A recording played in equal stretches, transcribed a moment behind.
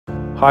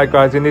Hi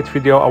guys, in this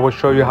video I will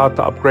show you how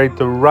to upgrade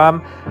the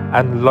RAM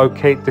and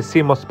locate the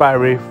CMOS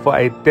battery for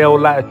a Dell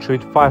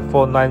Latitude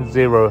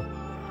 5490.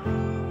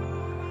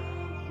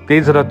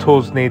 These are the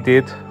tools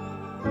needed.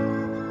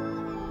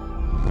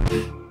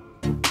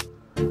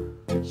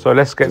 So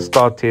let's get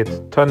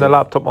started. Turn the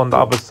laptop on the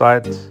other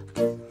side.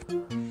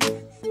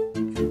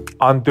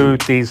 Undo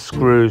these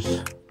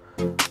screws.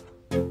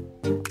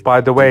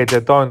 By the way,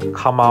 they don't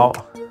come out.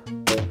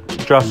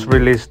 Just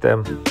release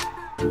them.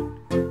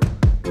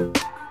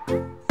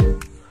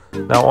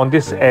 Now on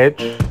this edge,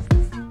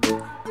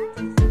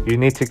 you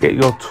need to get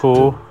your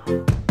tool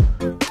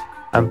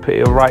and put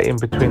it right in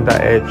between that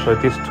edge. So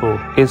this tool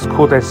is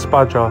called a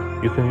spudger.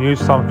 You can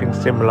use something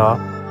similar.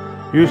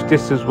 Use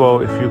this as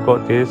well if you've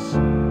got this.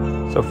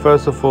 So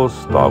first of all,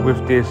 start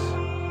with this,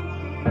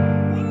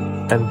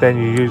 and then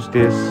you use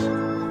this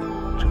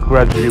to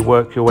gradually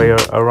work your way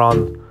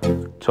around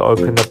to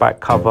open the back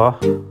cover.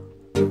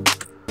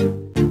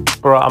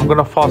 Alright, I'm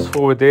gonna fast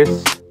forward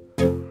this.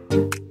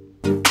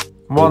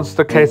 Once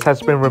the case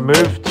has been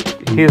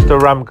removed, here's the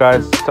RAM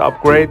guys. To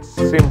upgrade,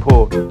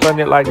 simple. Turn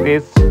it like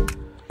this,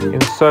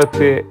 insert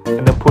it,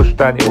 and then push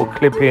down, it will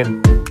clip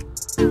in.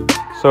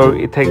 So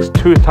it takes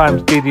 2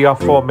 times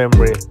DDR4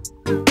 memory.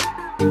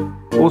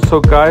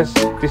 Also guys,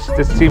 this is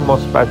the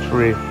CMOS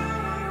battery.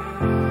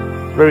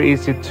 Very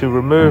easy to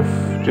remove.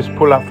 Just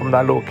pull out from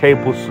that little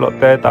cable slot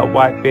there, that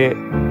white bit.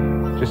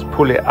 Just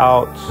pull it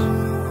out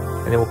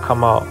and it will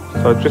come out.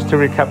 So just to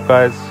recap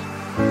guys,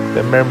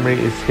 the memory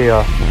is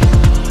here.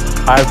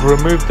 I've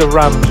removed the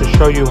RAM to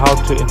show you how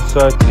to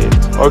insert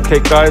it. Okay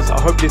guys,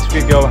 I hope this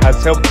video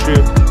has helped you.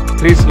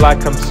 Please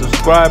like and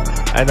subscribe,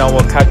 and I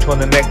will catch you on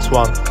the next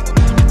one.